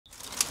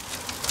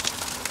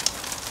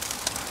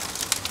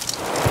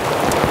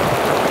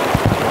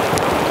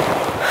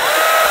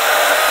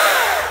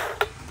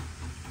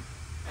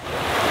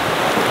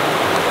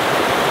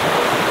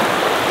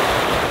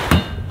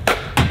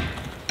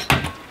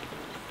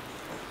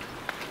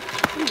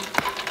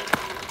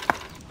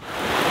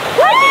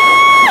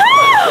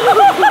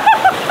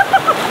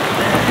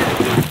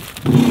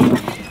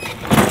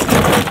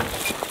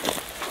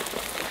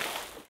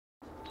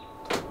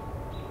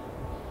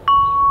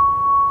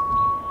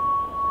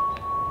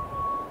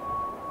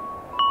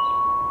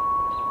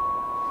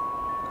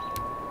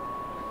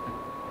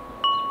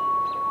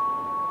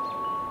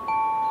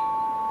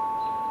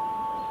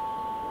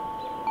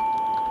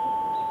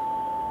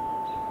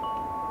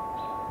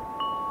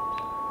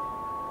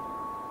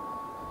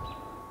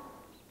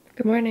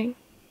Good morning.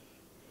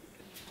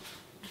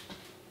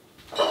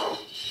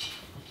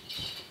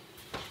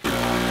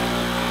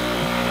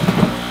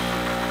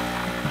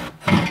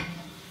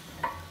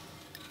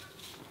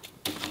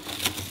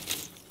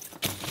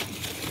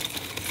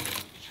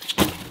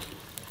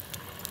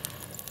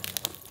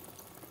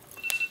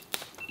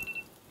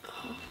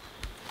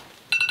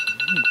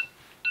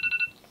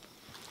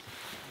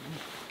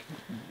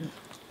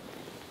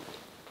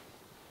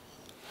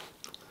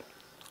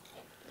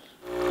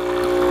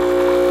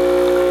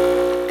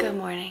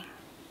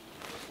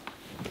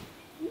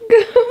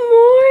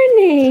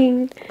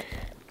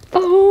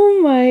 Oh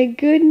my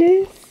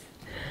goodness.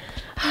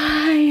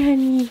 Hi,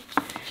 honey.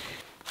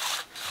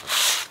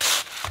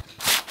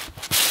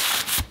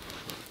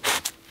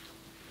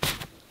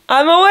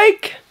 I'm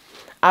awake.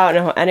 I don't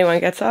know how anyone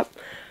gets up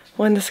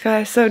when the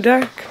sky is so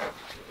dark.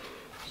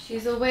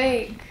 She's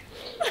awake.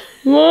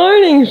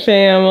 Morning,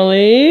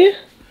 family.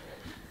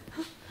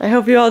 I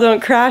hope you all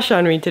don't crash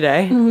on me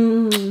today.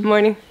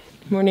 Morning.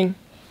 Morning.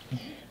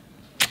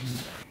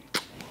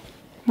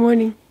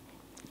 Morning.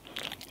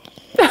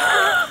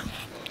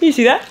 You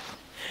see that?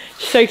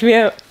 She psyched me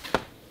out.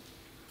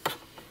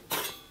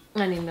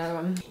 I need another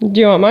one.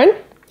 Do you want mine?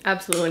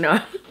 Absolutely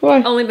not. Why?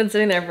 I've only been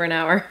sitting there for an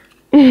hour.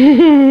 Are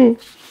you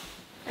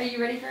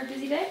ready for a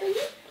busy day, baby?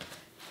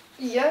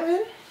 Yeah,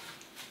 man.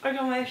 I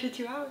got my extra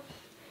 2 hours.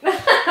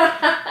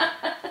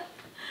 I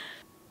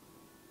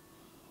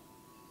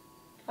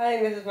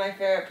think this is my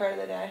favorite part of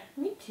the day.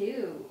 Me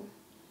too.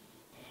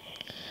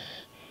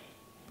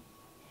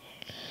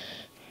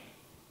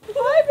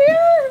 Hi,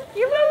 Bear!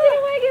 You're really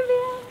awake, Bear.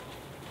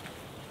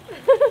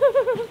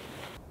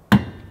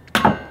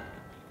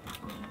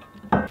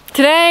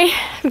 Today,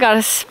 we've got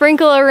a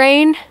sprinkle of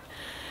rain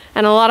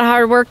and a lot of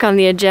hard work on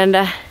the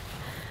agenda.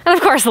 And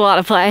of course, a lot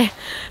of play.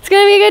 It's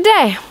gonna be a good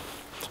day.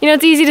 You know,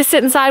 it's easy to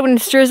sit inside when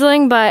it's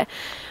drizzling, but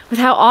with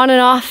how on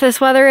and off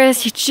this weather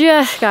is, you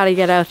just gotta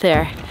get out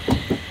there.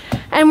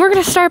 And we're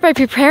gonna start by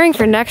preparing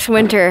for next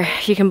winter.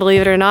 You can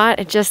believe it or not,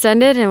 it just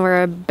ended and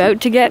we're about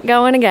to get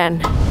going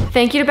again.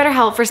 Thank you to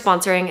BetterHelp for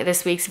sponsoring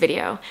this week's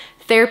video.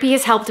 Therapy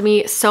has helped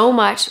me so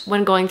much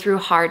when going through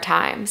hard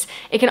times.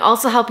 It can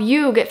also help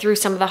you get through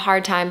some of the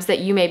hard times that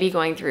you may be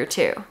going through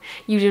too.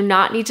 You do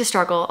not need to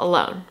struggle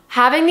alone.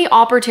 Having the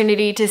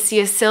opportunity to see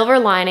a silver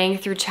lining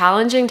through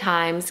challenging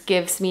times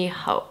gives me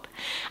hope.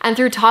 And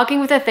through talking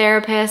with a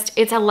therapist,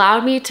 it's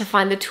allowed me to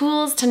find the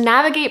tools to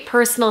navigate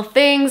personal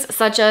things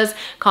such as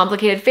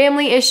complicated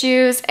family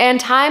issues and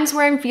times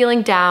where I'm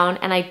feeling down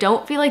and I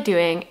don't feel like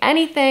doing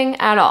anything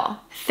at all.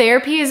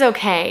 Therapy is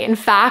okay. In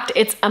fact,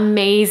 it's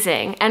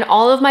amazing. And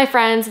all of my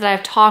friends that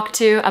I've talked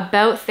to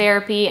about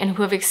therapy and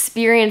who have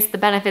experienced the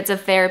benefits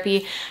of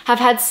therapy have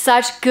had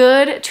such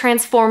good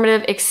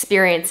transformative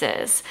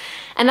experiences.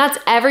 And that's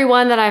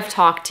everyone that I've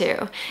talked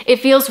to. It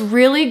feels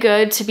really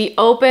good to be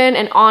open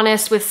and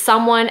honest with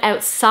someone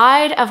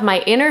outside of my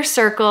inner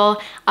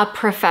circle, a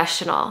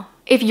professional.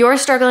 If you're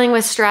struggling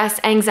with stress,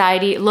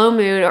 anxiety, low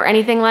mood, or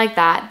anything like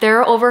that, there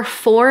are over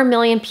 4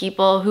 million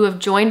people who have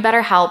joined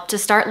BetterHelp to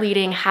start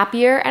leading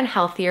happier and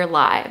healthier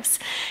lives.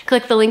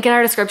 Click the link in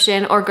our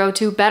description or go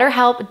to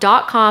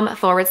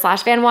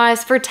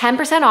betterhelp.com/Vanwives for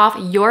 10% off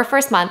your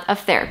first month of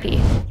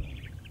therapy.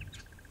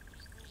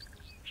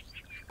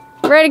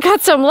 Ready to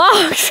cut some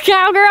logs,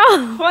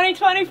 cowgirl?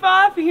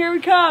 2025, here we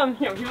come.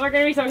 You know, people are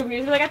gonna be so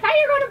confused. They're like, I thought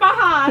you were going to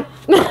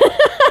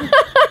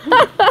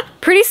Baja.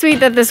 Pretty sweet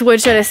that this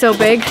woodshed is so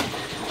big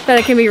that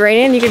it can be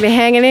raining. You can be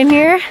hanging in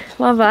here.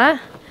 Love that.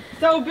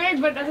 So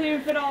big, but doesn't even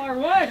fit all our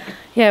wood.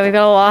 Yeah, we've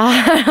got a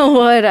lot of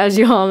wood, as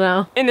you all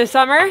know. In the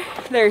summer,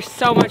 there's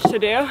so much to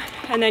do,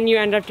 and then you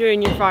end up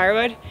doing your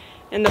firewood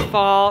in the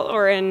fall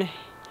or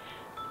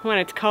when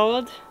it's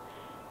cold.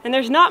 And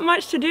there's not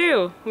much to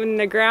do when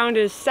the ground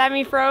is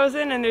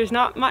semi-frozen and there's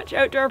not much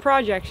outdoor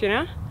projects, you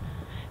know?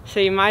 So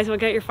you might as well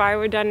get your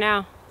firewood done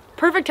now.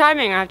 Perfect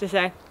timing, I have to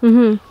say.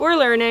 We're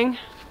learning.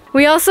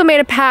 We also made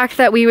a pact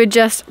that we would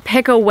just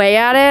pick away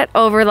at it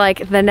over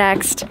like the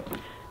next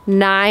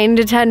 9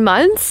 to 10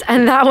 months.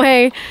 And that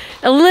way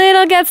a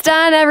little gets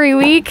done every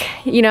week,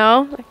 you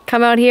know?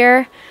 Come out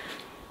here.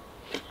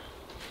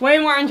 Way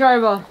more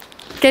enjoyable.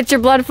 Get your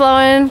blood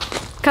flowing.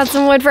 Cut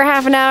some wood for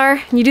half an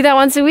hour. You do that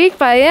once a week.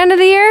 By the end of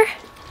the year,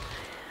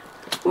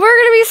 we're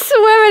gonna be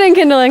swimming in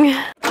kindling.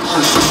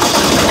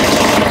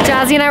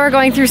 Jazzy and I were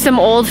going through some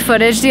old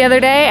footage the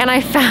other day and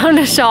I found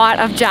a shot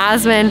of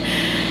Jasmine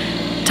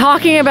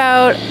talking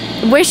about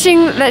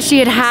wishing that she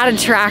had had a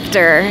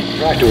tractor.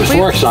 Tractor with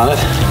forks on it.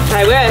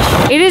 I wish.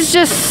 It is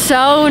just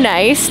so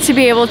nice to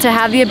be able to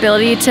have the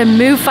ability to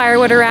move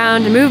firewood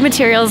around, move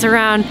materials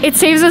around. It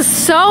saves us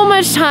so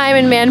much time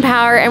and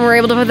manpower and we're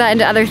able to put that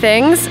into other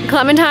things.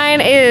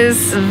 Clementine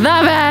is the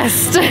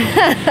best.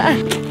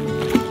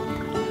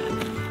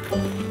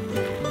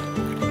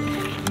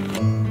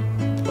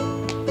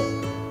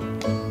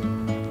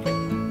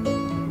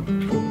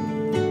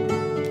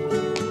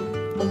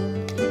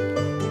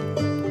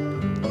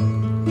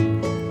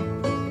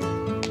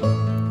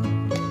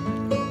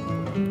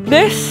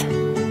 This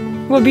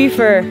will be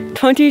for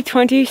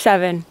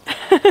 2027.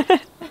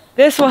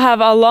 This will have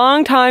a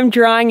long time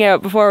drying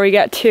out before we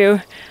get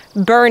to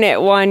burn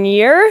it 1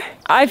 year.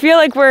 I feel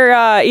like we're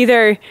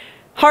either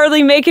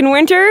hardly making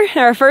winter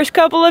our first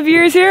couple of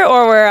years here,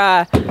 or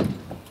we're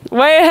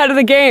way ahead of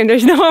the game.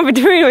 There's no in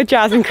between with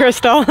Jazz and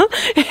Crystal.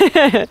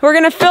 We're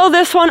gonna fill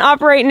this one up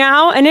right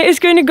now, and it is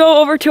going to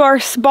go over to our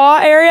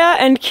spa area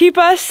and keep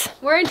us...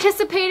 We're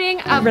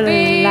anticipating a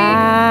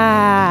relaxed.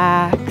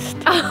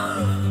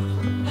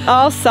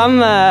 All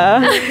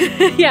summer.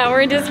 Yeah,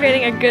 we're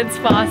anticipating a good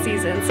spa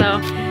season,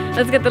 so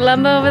let's get the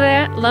lumba over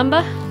there.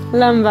 Lumba?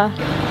 Lumba.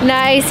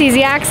 Nice,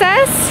 easy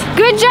access.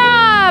 Good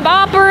job,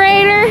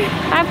 operator.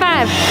 High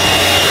five.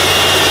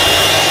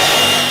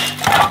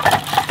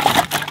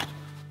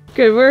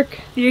 Good work.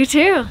 You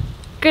too.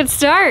 Good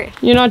start.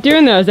 You're not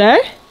doing those, eh?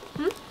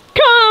 Hmm?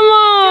 Come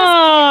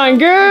on,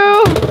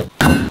 girl.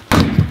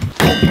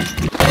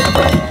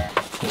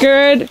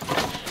 Good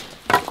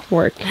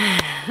work.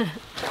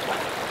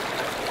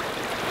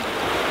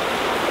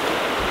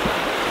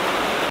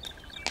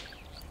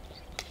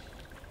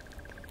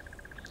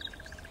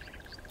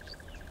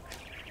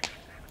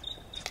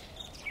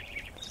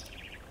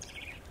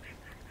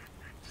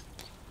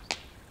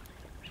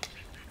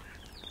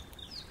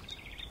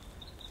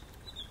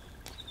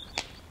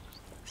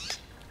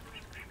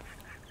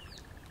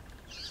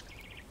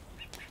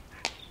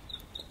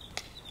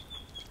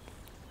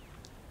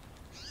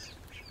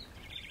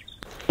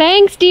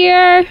 Thanks,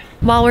 dear.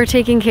 While we're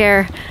taking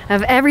care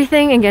of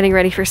everything and getting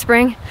ready for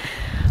spring,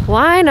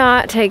 why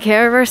not take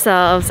care of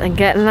ourselves and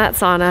get in that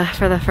sauna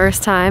for the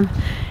first time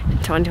in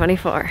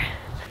 2024?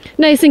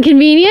 Nice and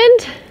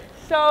convenient.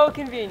 So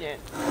convenient.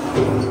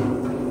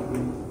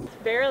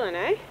 Barreling,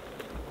 eh?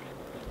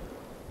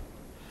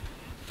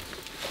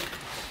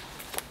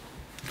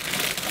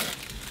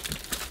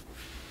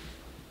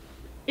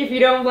 If you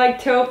don't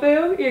like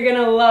tofu, you're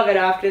gonna love it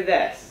after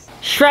this.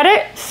 Shred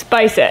it,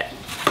 spice it.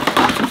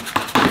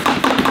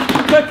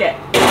 Cook it.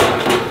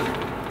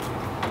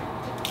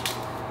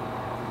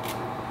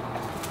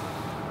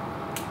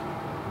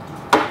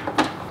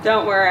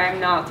 Don't worry,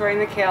 I'm not throwing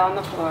the kale on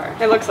the floor.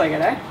 It looks like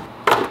it, eh?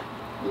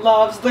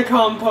 Loves the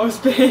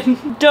compost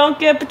bin. Don't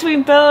get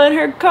between Bella and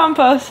her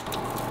compost.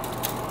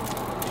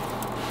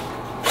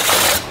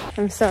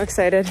 I'm so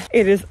excited.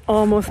 It is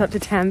almost up to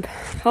temp.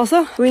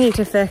 Also, we need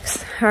to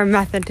fix our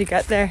method to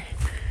get there.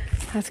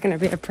 That's gonna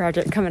be a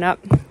project coming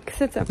up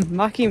because it's a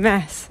mucky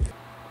mess.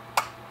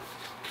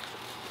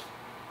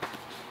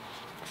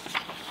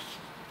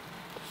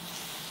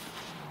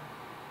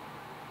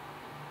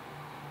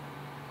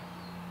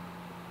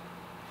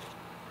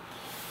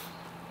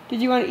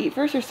 Did you want to eat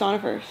first or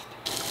sauna first?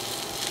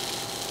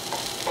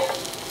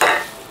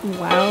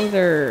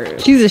 Wowzer.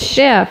 She's a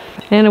chef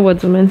and a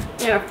woodswoman.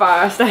 Yeah,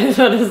 fast. I just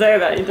want to say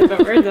that. You took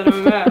the words out of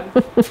my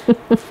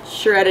mouth.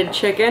 Shredded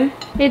chicken.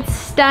 It's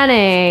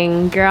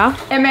stunning, girl.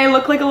 It may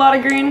look like a lot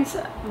of greens,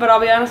 but I'll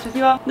be honest with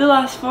you all. The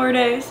last 4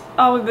 days,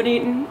 all we've been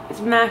eating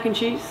is mac and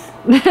cheese.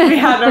 We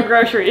had no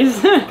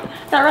groceries.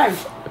 That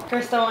rhymes.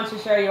 Crystal wants to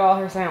show you all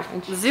her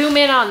sandwich. Zoom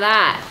in on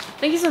that.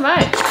 Thank you so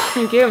much.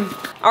 Thank you.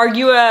 Are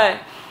you a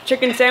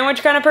chicken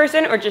sandwich kind of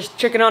person, or just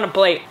chicken on a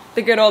plate?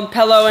 The good old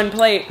pillow and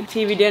plate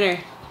TV dinner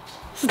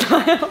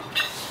style.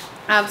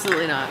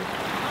 Absolutely not.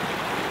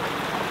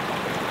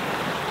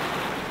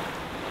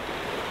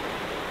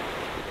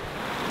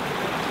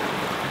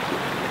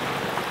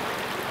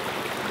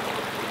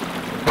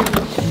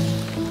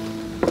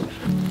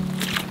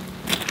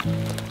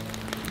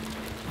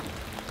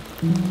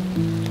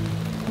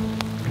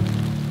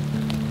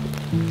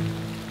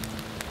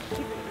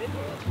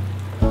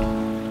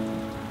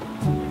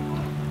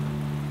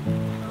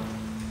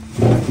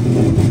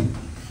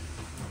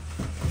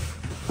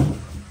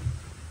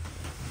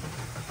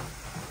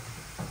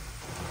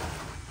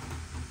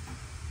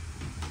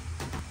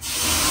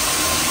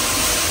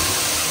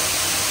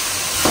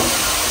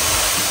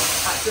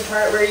 The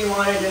part where you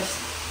want to just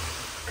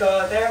go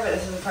out there, but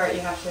this is the part you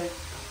have to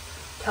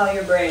tell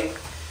your brain,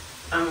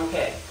 I'm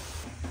okay.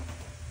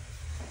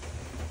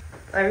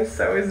 I'm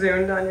so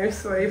zoomed on your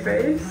sweaty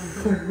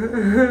face.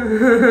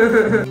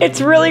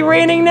 It's really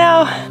raining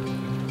now.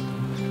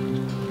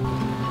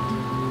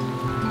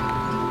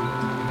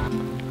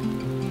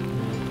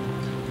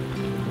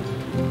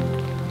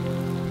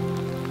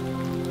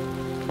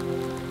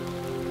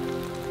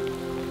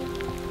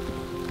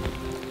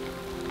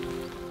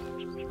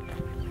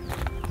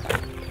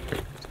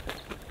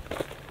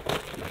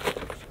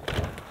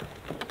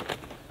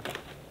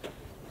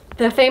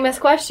 The famous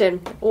question,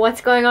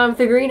 what's going on with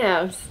the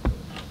greenhouse?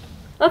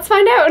 Let's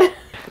find out.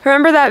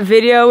 Remember that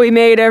video we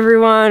made,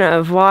 everyone,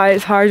 of why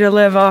it's hard to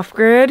live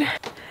off-grid?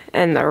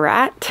 And the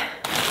rat?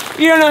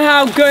 You don't know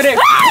how good it-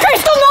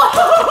 Crystal,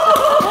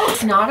 no!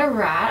 It's not a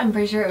rat, I'm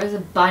pretty sure it was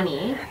a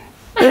bunny.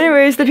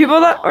 Anyways, the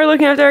people that were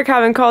looking after our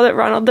cabin called it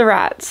Ronald the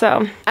Rat,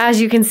 so. As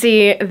you can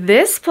see,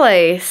 this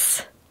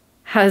place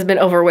has been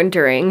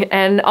overwintering,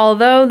 and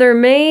although there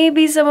may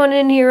be someone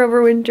in here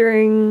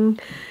overwintering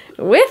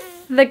with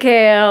the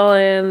kale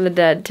and the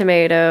dead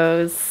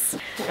tomatoes.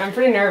 I'm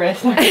pretty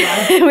nervous. We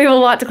have a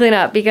lot to clean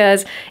up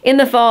because in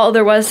the fall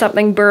there was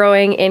something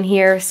burrowing in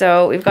here,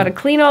 so we've got to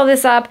clean all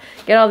this up,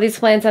 get all these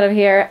plants out of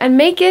here, and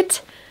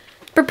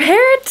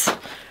prepare it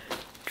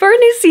for a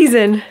new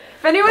season.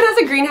 If anyone has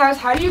a greenhouse,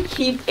 how do you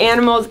keep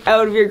animals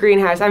out of your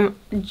greenhouse? I'm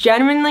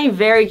genuinely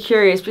very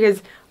curious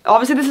because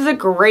obviously this is a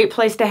great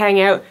place to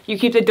hang out. You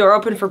keep the door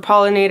open for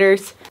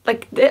pollinators.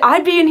 Like,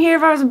 I'd be in here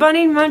if I was a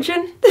bunny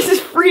munching. This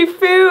is free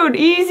food,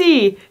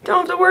 easy.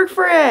 Don't have to work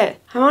for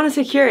it. I'm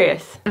honestly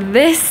curious.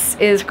 This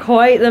is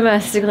quite the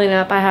mess to clean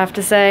up, I have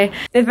to say.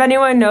 If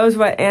anyone knows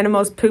what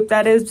animal's poop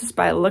that is just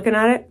by looking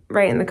at it,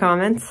 write in the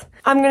comments.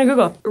 I'm gonna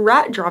Google.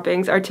 Rat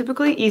droppings are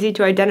typically easy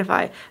to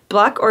identify.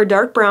 Black or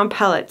dark brown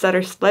pellets that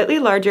are slightly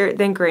larger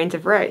than grains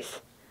of rice.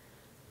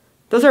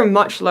 Those are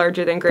much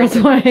larger than grains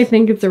of rice. That's why I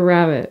think it's a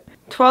rabbit.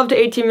 12 to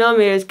 18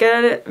 millimeters.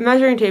 Get a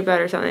measuring tape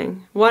out or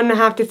something.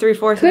 1.5 to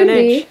 3/4 of an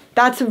inch.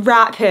 That's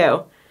rat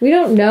poo. We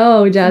don't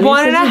know, Jazzy.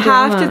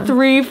 1.5 to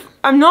 3.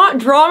 I'm not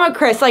drama,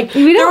 Chris. Like,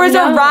 We there don't was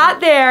know. a rat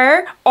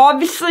there.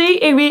 Obviously,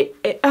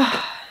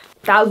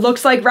 that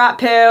looks like rat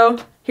poo.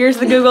 Here's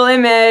the Google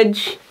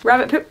image.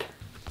 Rabbit poop.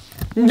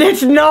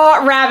 It's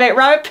not rabbit.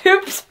 Rabbit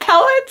poop's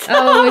pellets.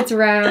 Oh, it's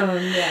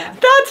round, yeah.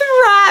 That's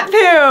rat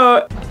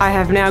poo. I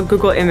have now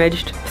Google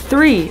imaged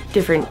 3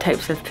 different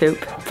types of poop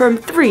from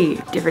 3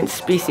 different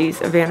species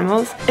of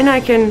animals, and I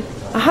can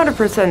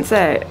 100%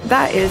 say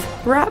that is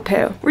rat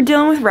poo. We're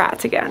dealing with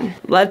rats again.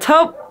 Let's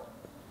hope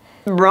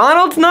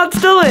Ronald's not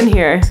still in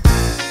here.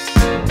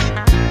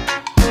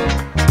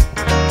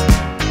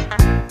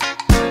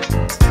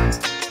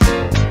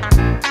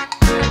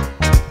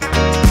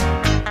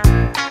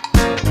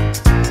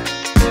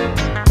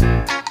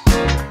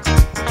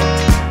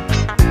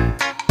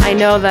 I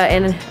know that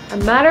in a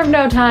matter of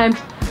no time,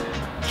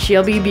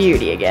 she'll be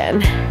beauty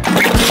again.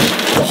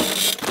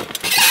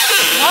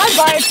 Why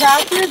buy a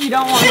tractor if you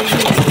don't want to use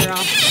it,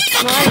 girl?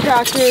 My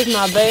tractor is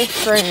my best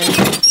friend.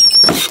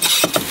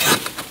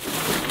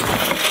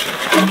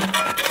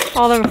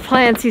 All the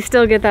plants, you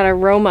still get that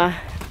aroma.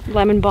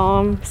 Lemon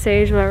balm,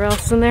 sage, whatever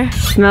else is in there.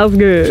 Smells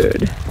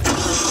good.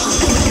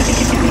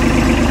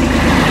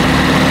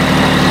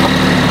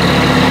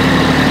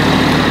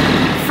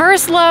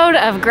 First load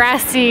of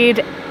grass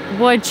seed,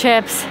 wood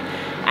chips,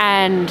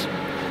 and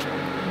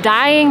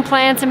dying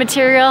plants and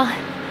material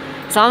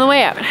is on the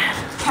way out.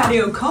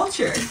 Patio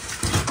culture.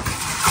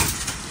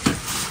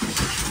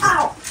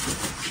 Ow!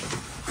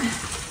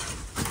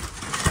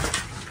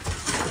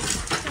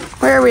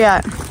 Where are we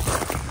at?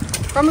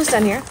 We're almost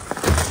done here.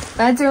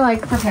 Beds are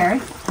like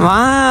prepared.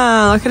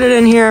 Wow, look at it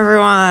in here,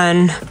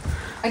 everyone.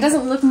 It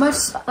doesn't look much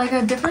like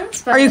a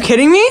difference, but Are you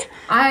kidding me?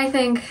 I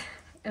think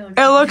It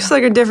looks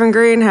like a different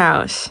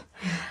greenhouse.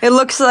 It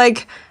looks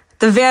like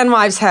the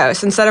Vanwives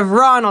house instead of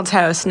Ronald's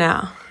house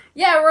now.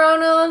 Yeah,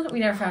 Ronald. We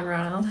never found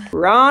Ronald.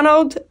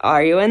 Ronald,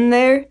 are you in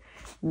there?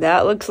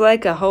 That looks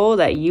like a hole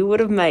that you would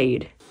have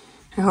made.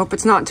 I hope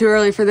it's not too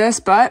early for this,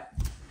 but...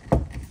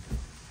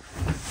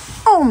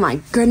 Oh my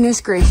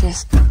goodness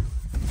gracious.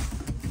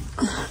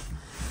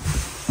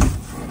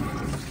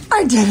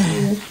 I did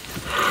it.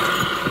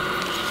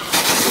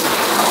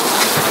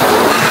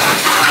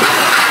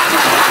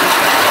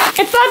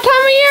 It's that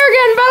time of year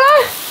again,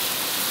 Bella.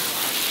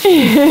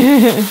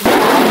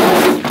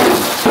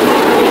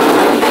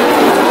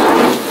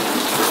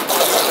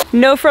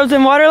 No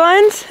frozen water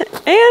lines,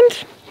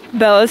 and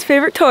Bella's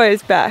favorite toy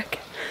is back.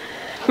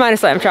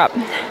 Minus lamb chop.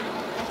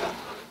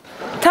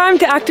 Time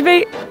to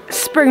activate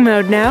spring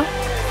mode now.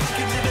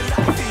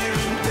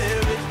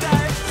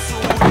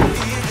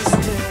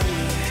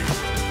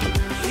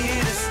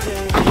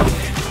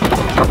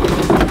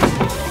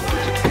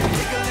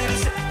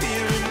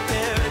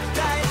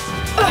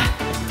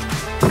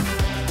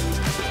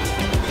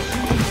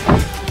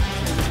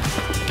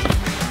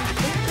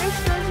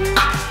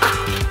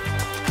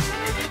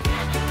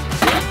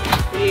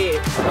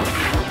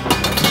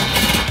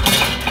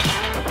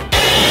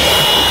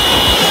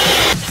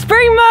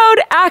 Spring mode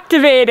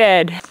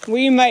activated.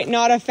 We might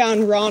not have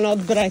found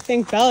Ronald, but I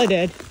think Bella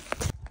did.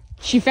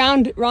 She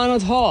found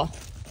Ronald's hole.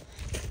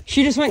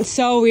 She just went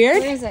so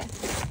weird. Where is it?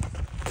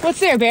 What's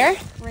there, Bear?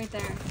 Right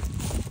there.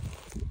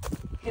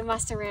 It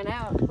must have ran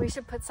out. We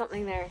should put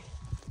something there.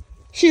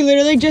 She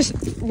literally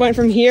just went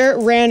from here,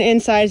 ran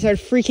inside,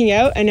 started freaking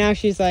out, and now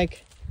she's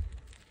like,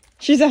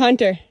 she's a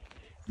hunter.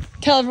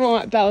 Tell everyone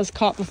what Bella's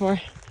caught before.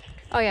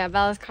 Oh yeah,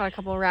 Bella's caught a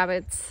couple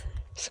rabbits.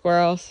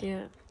 Squirrels.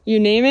 Yeah. You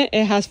name it,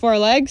 it has 4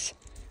 legs.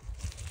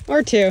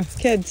 Or 2.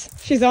 Kids.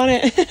 She's on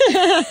it.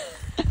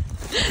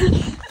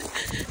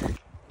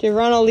 Did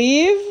Ronald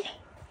leave?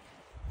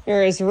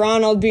 Or is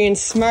Ronald being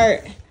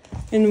smart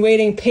and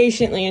waiting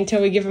patiently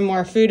until we give him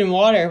more food and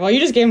water? Well,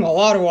 you just gave him a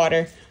lot of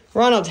water.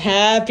 Ronald's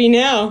happy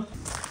now.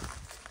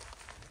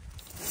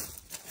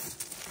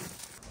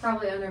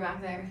 Probably under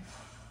back there.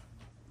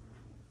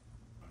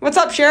 What's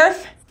up,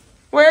 Sheriff?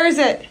 Where is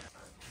it?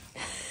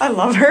 I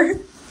love her.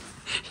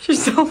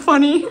 She's so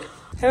funny.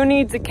 Who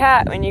needs a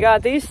cat when you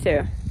got these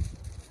 2?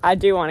 I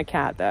do want a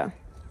cat, though.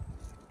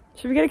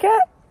 Should we get a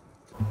cat?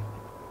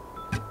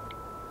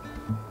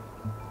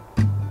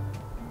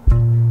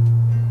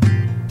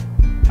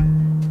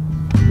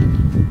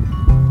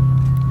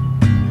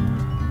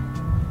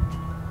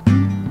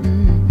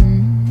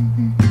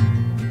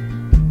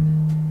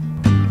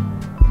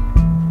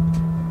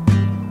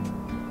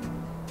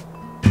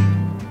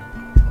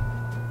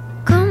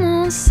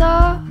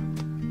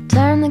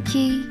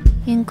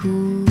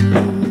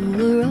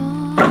 were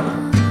on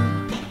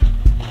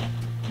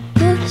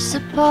the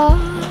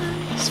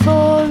supplies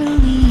for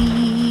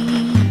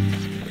relief.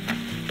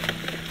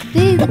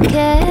 Be the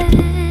cat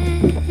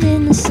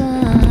in the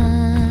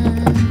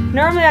sun.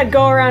 Normally I'd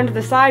go around to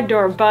the side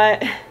door,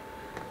 but it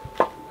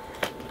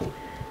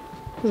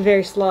was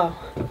very slow.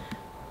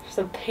 Just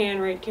a pan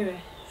right to it.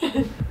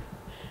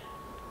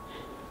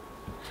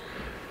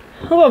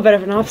 A little bit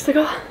of an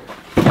obstacle.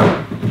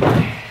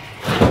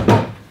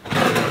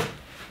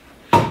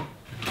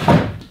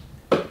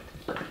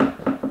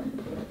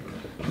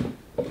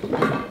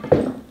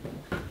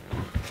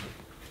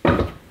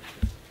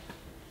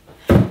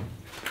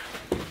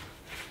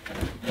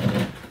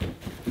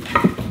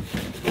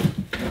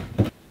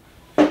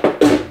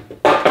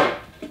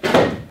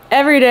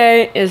 Every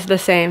day is the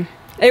same.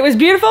 It was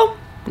beautiful,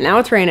 now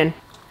it's raining.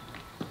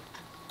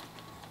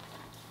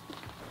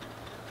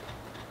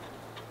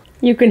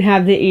 You can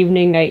have the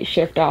evening night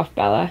shift off,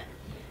 Bella.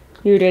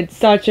 You did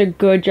such a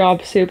good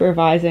job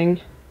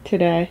supervising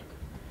today.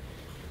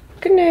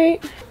 Good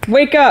night.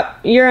 Wake up,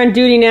 you're on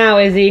duty now,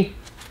 Izzy.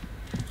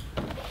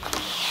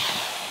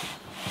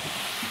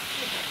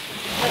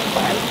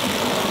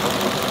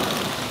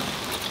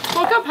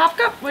 Full cup, half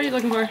cup? What are you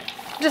looking for?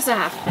 Just a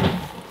half.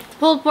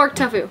 Pulled pork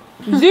tofu.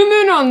 Zoom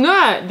in on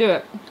that, do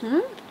it.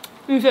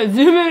 You said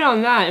zoom in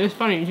on that, it was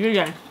funny, do it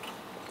again.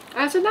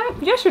 I said that?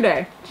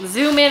 Yesterday.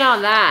 Zoom in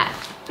on that.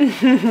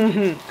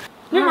 You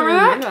remember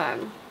that?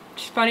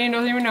 It's funny and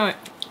doesn't even know it.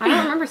 I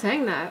don't remember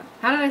saying that.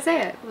 How did I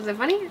say it? Was it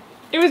funny?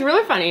 It was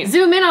really funny.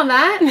 Zoom in on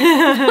that?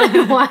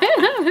 Like, what?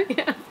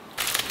 Yeah.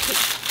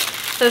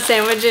 The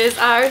sandwiches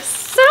are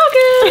so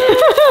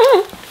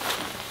good.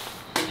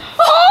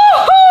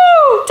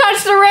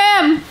 Touch the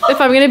rim.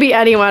 If I'm gonna be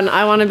anyone,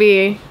 I want to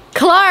be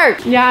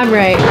Clark. Yeah, I'm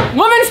right.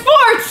 Women's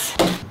sports!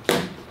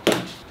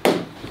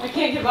 I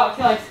can't give up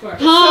till I score.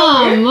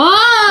 Come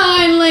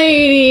on,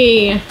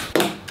 lady.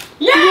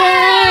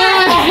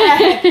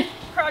 Yeah!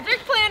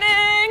 Project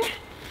planning!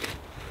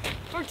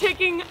 We're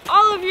taking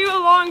all of you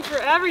along for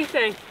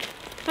everything.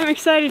 I'm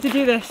excited to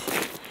do this.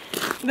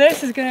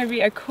 This is gonna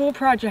be a cool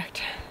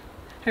project.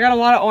 I got a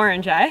lot of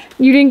orange, eh?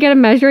 You didn't get a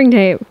measuring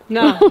tape.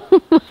 No.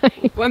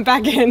 Went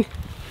back in.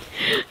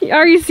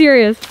 Are you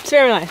serious?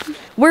 Seriously.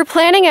 We're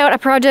planning out a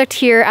project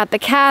here at the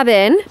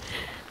cabin,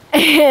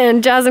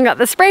 and Jasmine got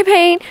the spray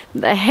paint,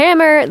 the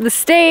hammer, the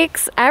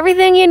stakes,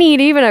 everything you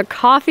need, even a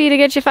coffee to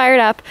get you fired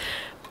up,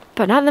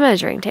 but not the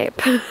measuring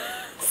tape.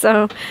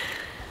 So,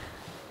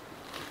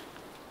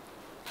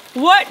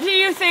 what do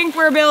you think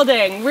we're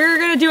building? We're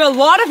gonna do a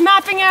lot of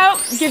mapping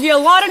out, give you a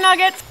lot of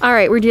nuggets. all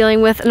right, we're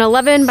dealing with an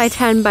 11 by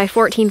 10 by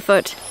 14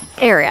 foot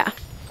area.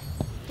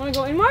 Wanna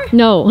go in more?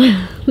 No,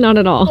 not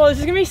at all. Well, this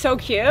is gonna be so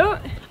cute.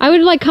 I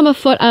would like come a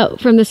foot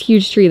out from this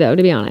huge tree though,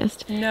 to be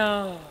honest.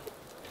 No.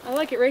 I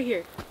like it right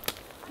here.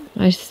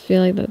 I just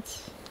feel like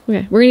that's,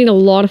 okay. We're gonna need a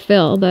lot of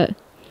fill, but.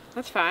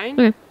 That's fine.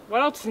 Okay.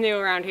 What else is new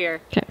around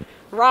here? Okay.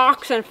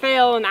 Rocks and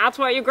fill, and that's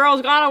what you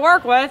girls gotta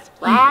work with.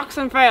 Rocks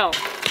and fill.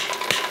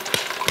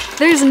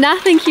 There's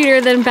nothing cuter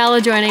than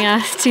Bella joining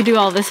us to do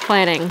all this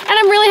planning. And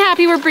I'm really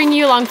happy we're bringing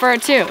you along for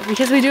it too,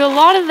 because we do a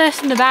lot of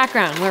this in the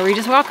background where we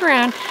just walk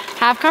around,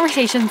 have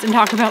conversations, and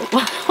talk about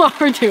what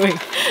we're doing.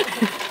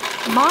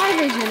 My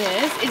vision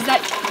is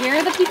that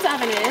where the pizza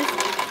oven is,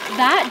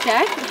 that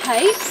deck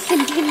height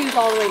continues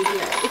all the way to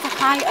here. It's a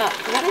high up.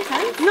 Does that make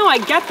sense? No, I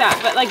get that,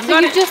 but like So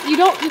you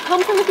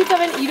come from the pizza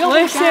oven, you don't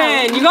listen, look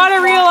down. you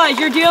gotta realize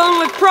you're dealing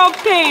with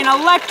propane,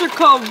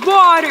 electrical,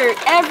 water,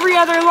 every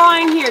other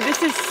line here.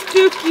 This is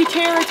spooky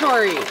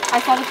territory.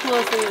 I saw the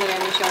coolest thing that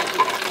I'm gonna show it to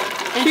you.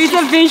 And She's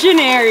a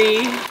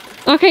visionary.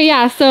 Okay,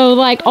 yeah, so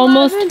like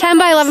almost 10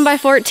 by 11 by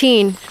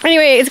 14.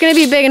 Anyway, it's gonna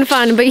be big and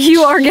fun, but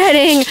you are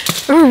getting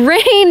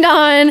rained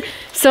on.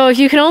 So if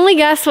you can only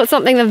guess what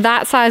something of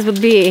that size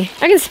would be.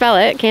 I can spell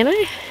it, can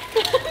I?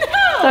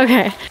 No.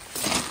 Okay.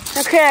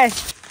 Okay.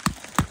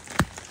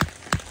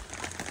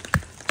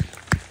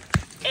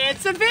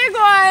 It's a big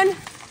one.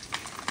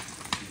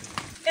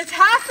 It's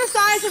half the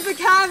size of the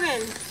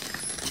cabin.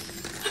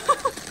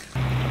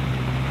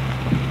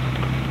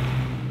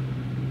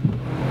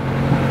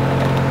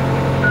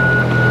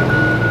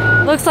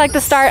 Looks like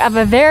the start of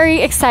a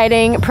very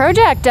exciting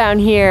project down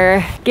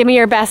here. Give me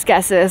your best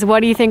guesses. What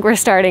do you think we're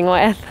starting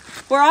with?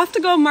 We're off to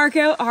go mark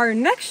out our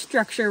next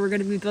structure we're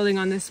going to be building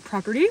on this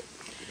property.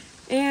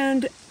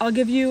 And I'll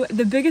give you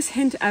the biggest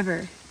hint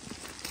ever.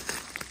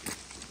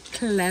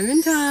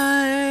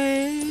 Clementine.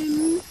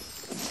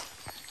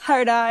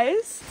 Hard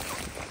eyes.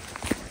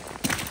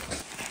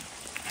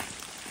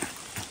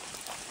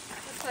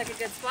 Looks like a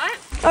good spot.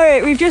 All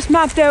right, we've just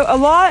mapped out a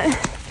lot,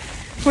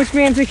 which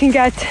means we can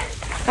get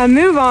a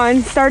move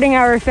on starting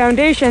our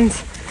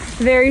foundations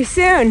very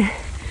soon.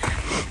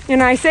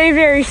 And I say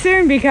very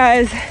soon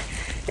because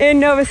in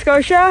Nova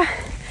Scotia,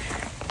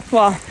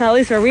 well, at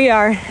least where we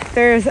are,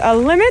 there's a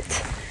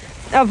limit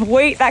of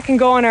weight that can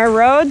go on our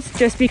roads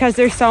just because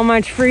there's so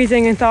much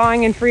freezing and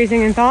thawing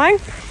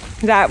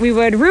that we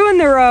would ruin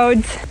the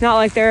roads. Not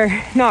like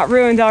they're not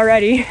ruined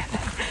already,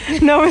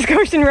 Nova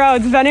Scotian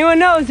roads. If anyone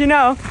knows, you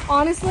know.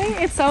 Honestly,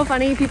 it's so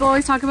funny. People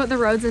always talk about the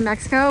roads in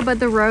Mexico, but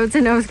the roads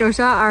in Nova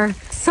Scotia are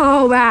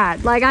so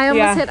bad. Like, I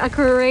almost hit a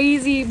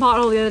crazy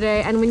pothole the other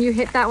day, and when you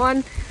hit that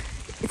one,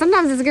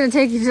 sometimes it's gonna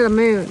take you to the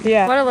moon.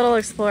 Yeah. What a little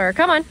explorer.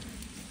 Come on.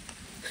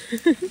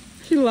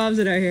 She loves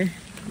it out here.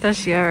 Does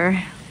she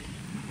ever?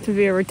 To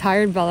be a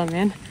retired Bella,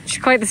 man.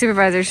 She's quite the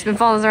supervisor. She's been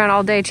following us around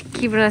all day,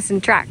 keeping us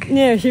in track.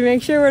 Yeah, she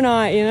makes sure we're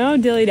not, you know,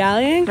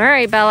 dilly-dallying. All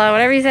right, Bella,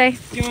 whatever you say.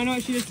 Do you wanna know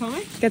what she just told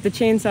me? Get the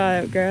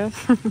chainsaw out, girls.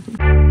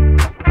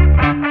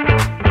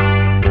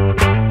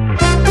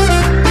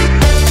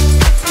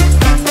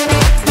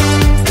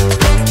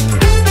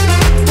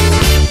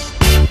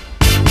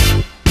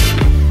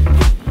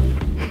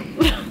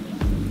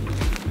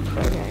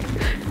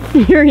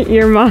 Your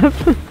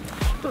earmuff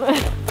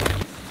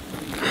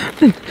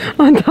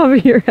on top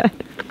of your head.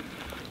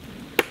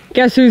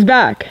 Guess who's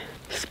back?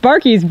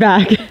 Sparky's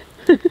back.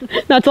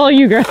 That's all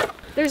you, girl.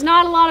 There's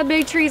not a lot of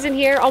big trees in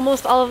here.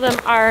 Almost all of them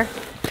are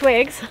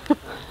twigs.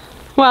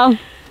 Well,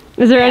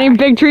 is there any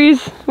big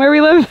trees where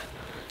we live?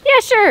 Yeah,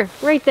 sure.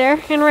 Right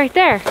there and right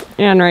there.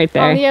 And right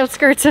there. On the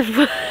outskirts of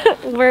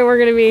where we're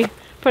gonna be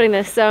putting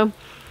this. So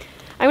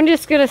I'm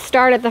just gonna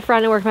start at the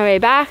front and work my way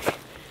back.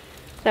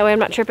 That way I'm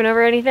not tripping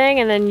over anything,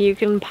 and then you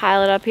can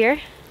pile it up here.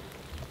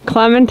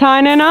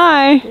 Clementine and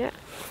I. Yeah.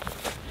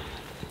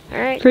 All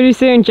right. Pretty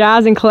soon,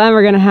 Jazz and Clem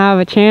are gonna have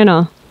a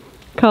channel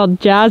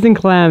called Jazz and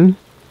Clem.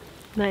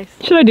 Nice.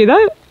 Should I do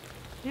that?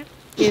 Yep.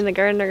 You and the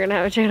garden are gonna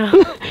have a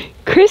channel.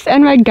 Chris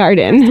and my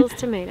garden. Crystal's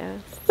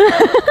tomatoes.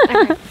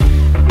 Okay.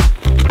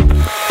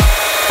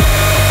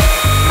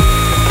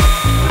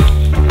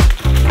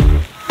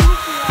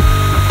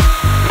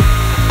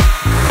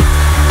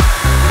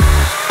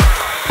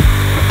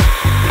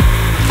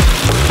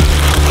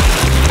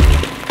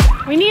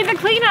 We need the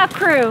cleanup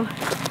crew.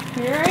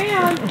 Here I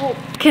am. Oh.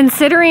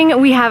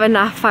 Considering we have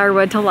enough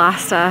firewood to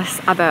last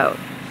us about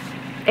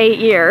 8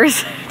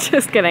 years,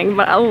 just kidding,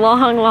 but a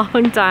long,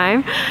 long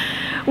time,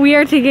 we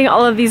are taking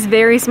all of these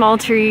very small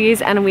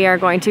trees and we are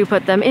going to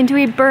put them into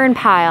a burn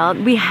pile.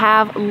 We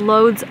have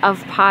loads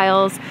of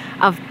piles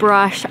of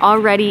brush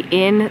already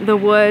in the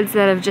woods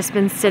that have just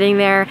been sitting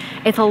there.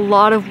 It's a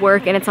lot of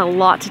work and it's a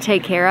lot to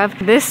take care of.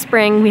 This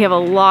spring, we have a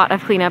lot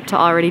of cleanup to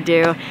already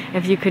do.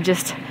 If you could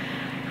just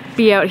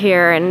be out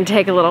here and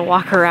take a little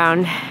walk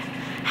around.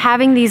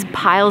 Having these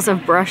piles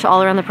of brush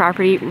all around the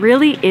property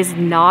really is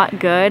not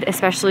good,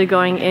 especially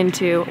going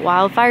into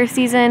wildfire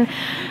season.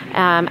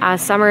 As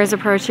summer is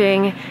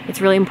approaching, it's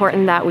really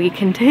important that we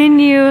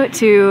continue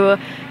to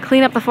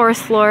clean up the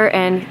forest floor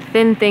and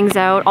thin things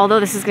out. Although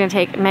this is going to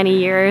take many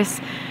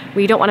years,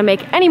 we don't want to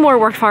make any more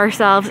work for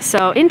ourselves,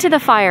 so into the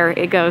fire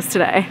it goes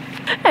today.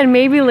 And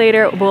maybe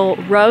later we'll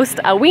roast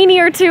a weenie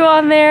or two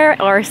on there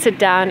or sit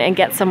down and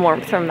get some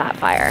warmth from that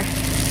fire.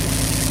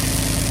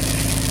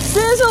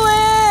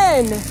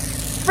 Sizzling!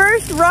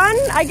 First run,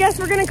 I guess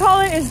we're gonna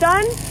call it, is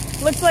done.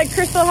 Looks like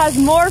Crystal has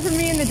more for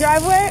me in the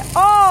driveway.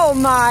 Oh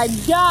my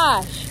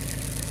gosh!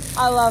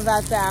 I love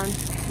that sound.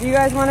 Do you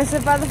guys want to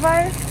sit by the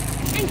fire?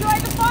 Enjoy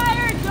the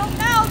fire, don't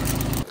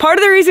melt! Part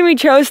of the reason we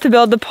chose to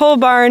build the pole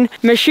barn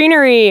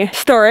machinery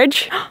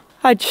storage,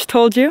 I just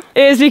told you,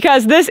 is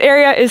because this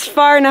area is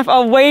far enough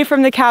away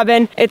from the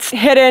cabin. It's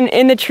hidden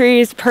in the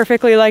trees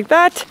perfectly like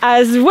that,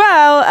 as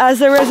well as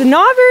there was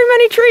not very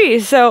many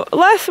trees. So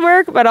less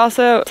work, but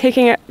also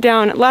taking it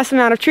down less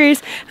amount of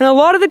trees. And a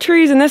lot of the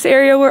trees in this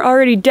area were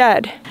already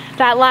dead.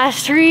 That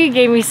last tree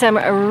gave me some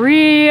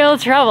real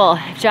trouble.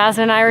 If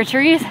Jasmine and I were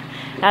trees,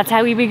 that's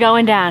how we'd be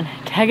going down,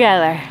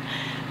 together.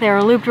 They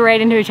were looped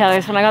right into each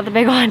other. So when I got the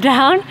big one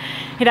down,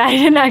 I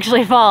didn't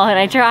actually fall, and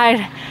I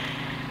tried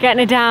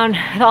getting it down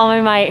with all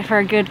my might for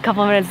a good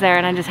couple of minutes there,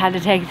 and I just had to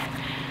take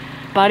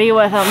Buddy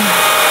with him.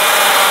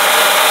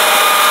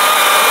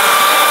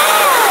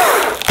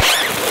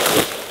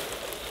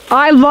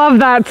 I love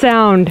that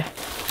sound.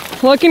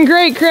 Looking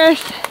great,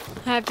 Chris.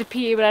 I have to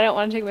pee, but I don't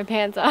want to take my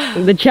pants off.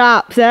 The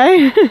chops,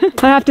 eh?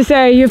 I have to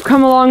say, you've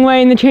come a long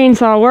way in the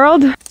chainsaw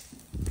world. Well,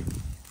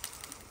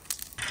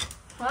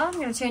 I'm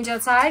gonna change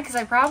outside because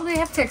I probably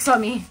have ticks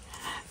on me.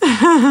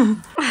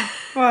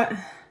 What?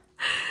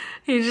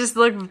 You just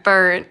look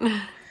burnt.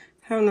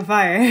 From the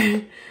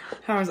fire.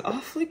 I was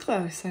awfully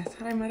close. I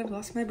thought I might have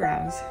lost my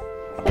brows.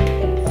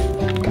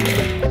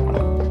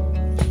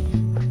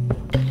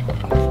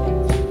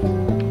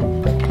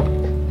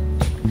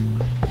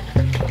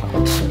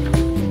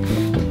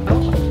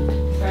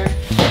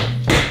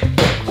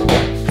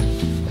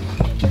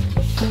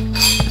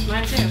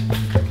 Mine too.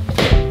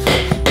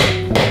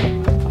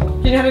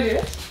 You know how to do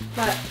this?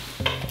 But,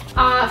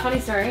 funny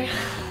story.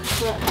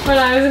 When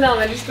I was in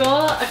elementary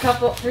school,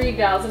 three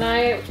gals and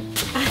I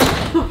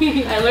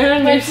learn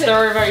a new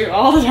story about you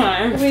all the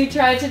time. We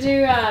tried to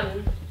do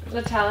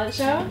the talent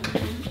show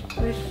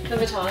with the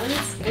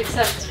batons,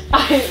 except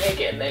I didn't make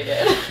it and they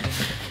did.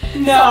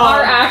 No. So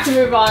our act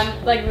moved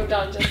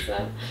on just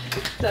then.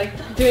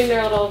 Like doing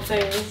their little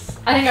things.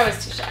 I think I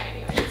was too shy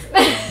anyways.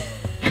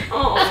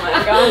 Oh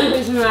my god,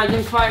 just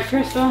imagine Quiet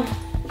Crystal.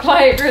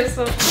 Quiet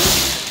Crystal.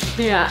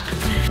 Yeah.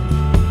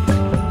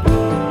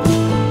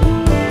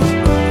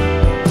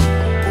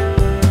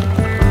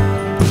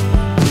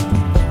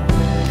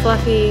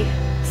 Fluffy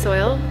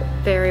soil,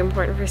 very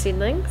important for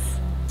seedlings.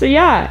 So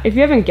yeah, if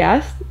you haven't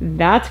guessed,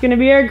 that's gonna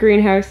be our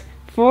greenhouse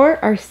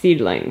for our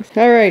seedlings.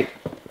 All right,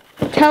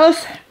 tell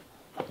us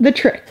the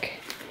trick.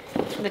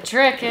 The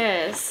trick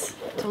is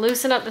to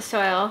loosen up the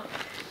soil,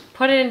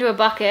 put it into a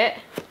bucket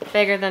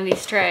bigger than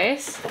these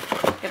trays,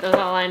 get those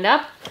all lined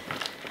up,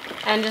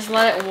 and just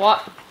let it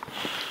I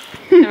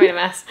made a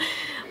mess.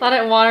 Let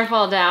it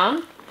waterfall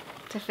down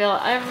to fill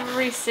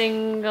every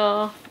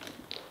single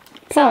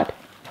Pot.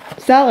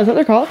 Cell, is that what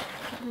they're called?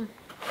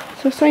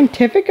 So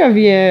scientific of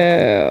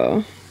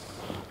you.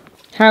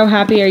 How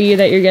happy are you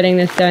that you're getting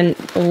this done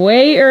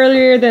way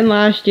earlier than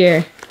last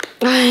year?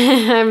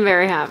 I'm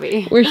very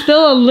happy. We're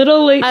still a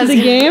little late to the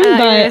game, I was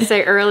but... gonna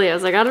say early. I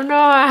was like, I don't know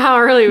how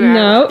early we are.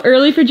 No,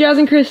 early for Jazz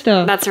and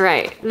Crystal. That's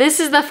right. This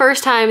is the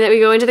first time that we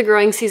go into the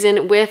growing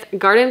season with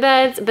garden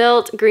beds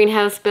built,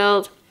 greenhouse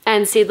built,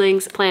 and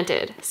seedlings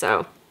planted.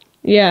 So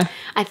Yeah.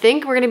 I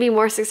think we're gonna be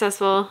more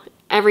successful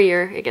every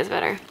year. It gets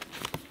better.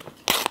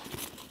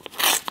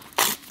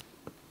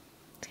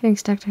 It's getting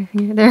stuck to my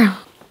finger there.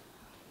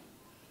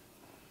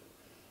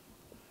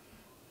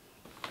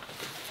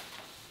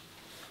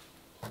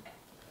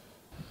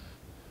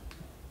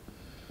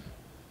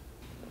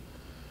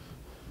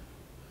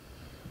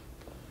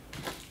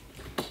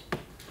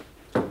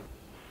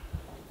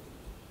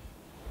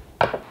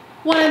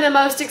 One of the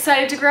most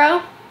excited to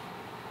grow?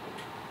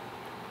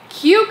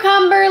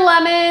 Cucumber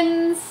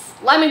lemons.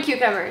 Lemon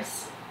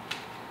cucumbers.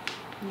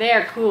 They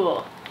are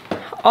cool.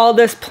 All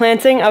this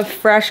planting of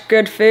fresh,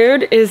 good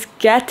food is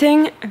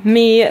getting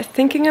me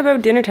thinking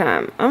about dinner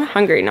time. I'm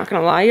hungry, not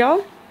gonna lie,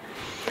 y'all.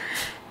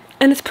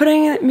 And it's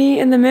putting me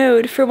in the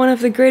mood for one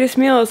of the greatest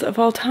meals of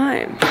all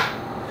time.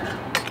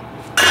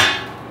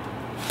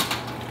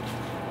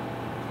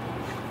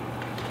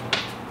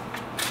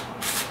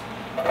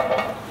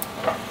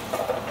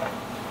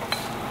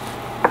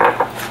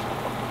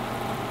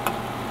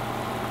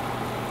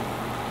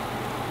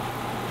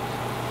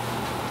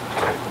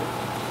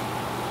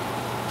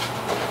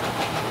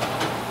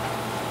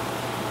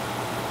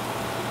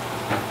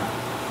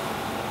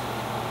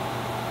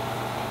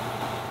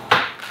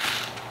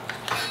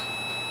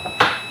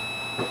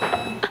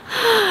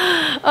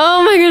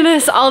 Oh my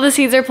goodness, all the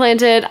seeds are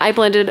planted. I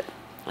planted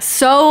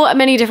so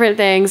many different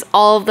things.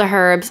 All of the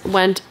herbs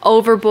went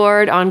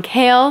overboard on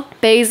kale,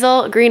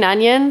 basil, green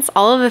onions,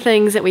 all of the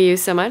things that we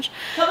use so much.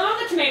 Tell them about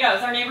the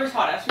tomatoes. Our neighbors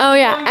taught us. Oh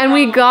yeah, and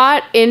we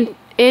got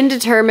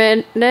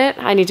indeterminate,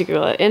 I need to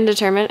Google it,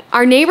 indeterminate.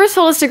 Our neighbors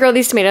told us to grow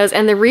these tomatoes,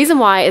 and the reason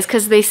why is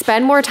because they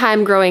spend more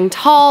time growing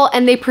tall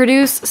and they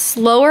produce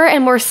slower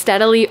and more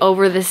steadily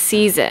over the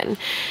season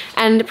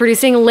and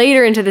producing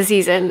later into the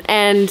season.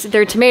 And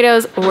their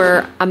tomatoes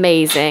were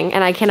amazing,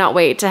 and I cannot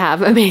wait to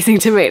have amazing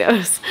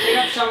tomatoes. We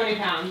got so many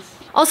pounds.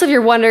 Also, if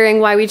you're wondering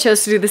why we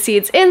chose to do the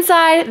seeds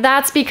inside,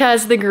 that's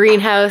because the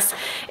greenhouse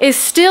is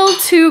still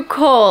too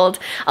cold.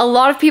 A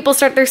lot of people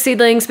start their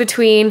seedlings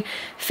between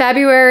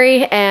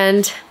February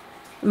and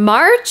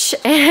March,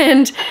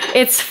 and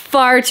it's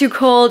far too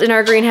cold in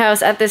our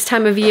greenhouse at this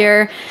time of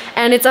year.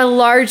 And it's a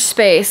large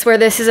space, where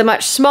this is a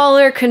much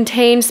smaller,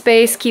 contained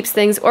space, keeps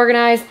things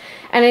organized,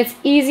 and it's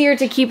easier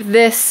to keep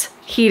this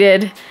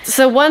heated.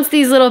 So once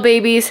these little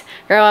babies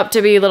grow up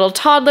to be little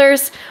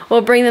toddlers,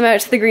 we'll bring them out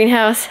to the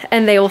greenhouse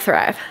and they will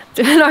thrive.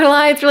 Not gonna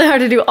lie, it's really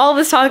hard to do all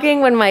this talking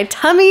when my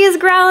tummy is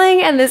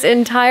growling and this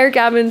entire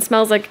cabin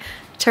smells like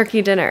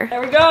turkey dinner.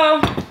 There we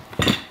go.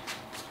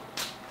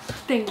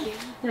 Thank you.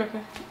 You're okay.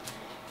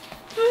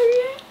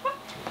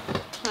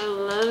 I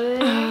love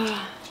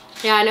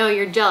it. Yeah, I know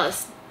you're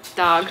jealous,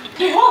 dog.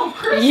 Oh,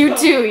 Crystal. You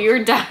too,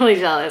 you're definitely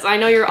jealous. I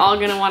know you're all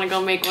gonna wanna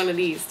go make one of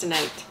these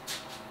tonight.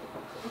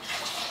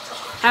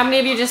 How many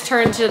of you just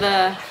turned to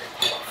the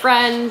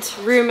friend,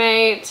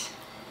 roommate,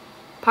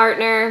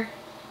 partner,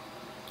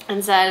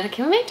 and said,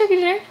 can we make turkey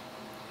dinner?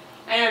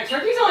 I know,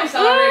 turkey's only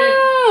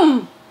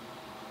celebrated.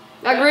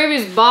 That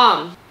gravy's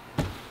bomb.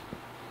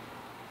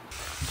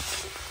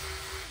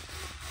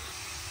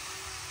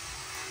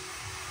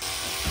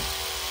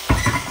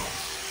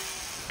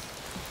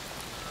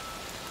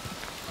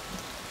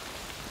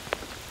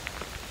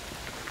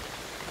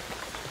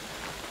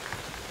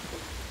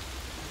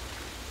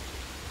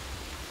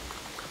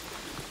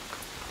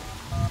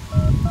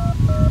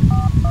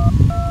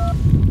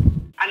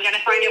 I'm going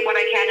to find out what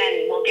I can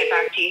and we'll get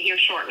back to you here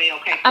shortly,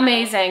 okay?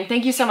 Amazing.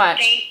 Thank you so much.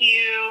 Thank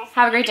you.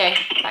 Have a great day.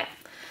 Bye.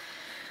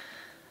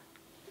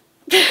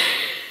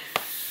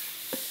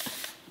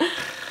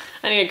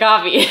 I need a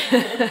coffee. Is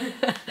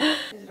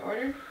it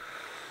ordered?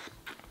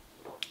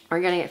 We're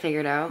getting it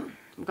figured out.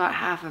 We've got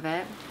half of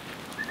it.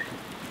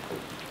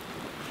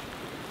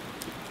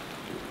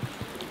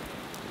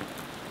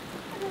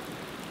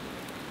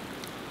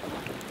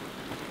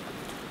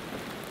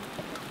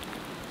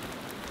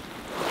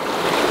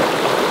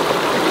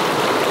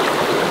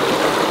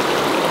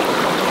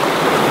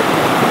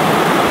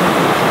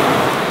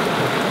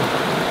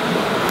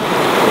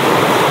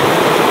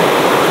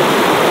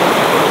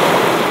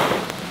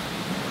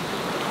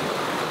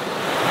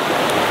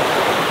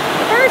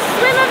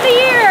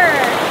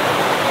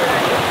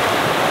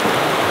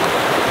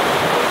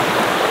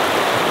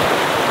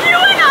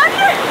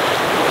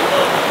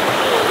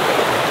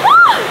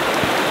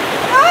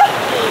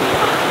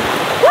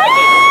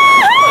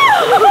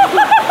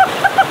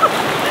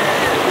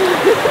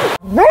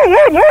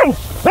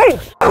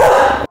 Hey!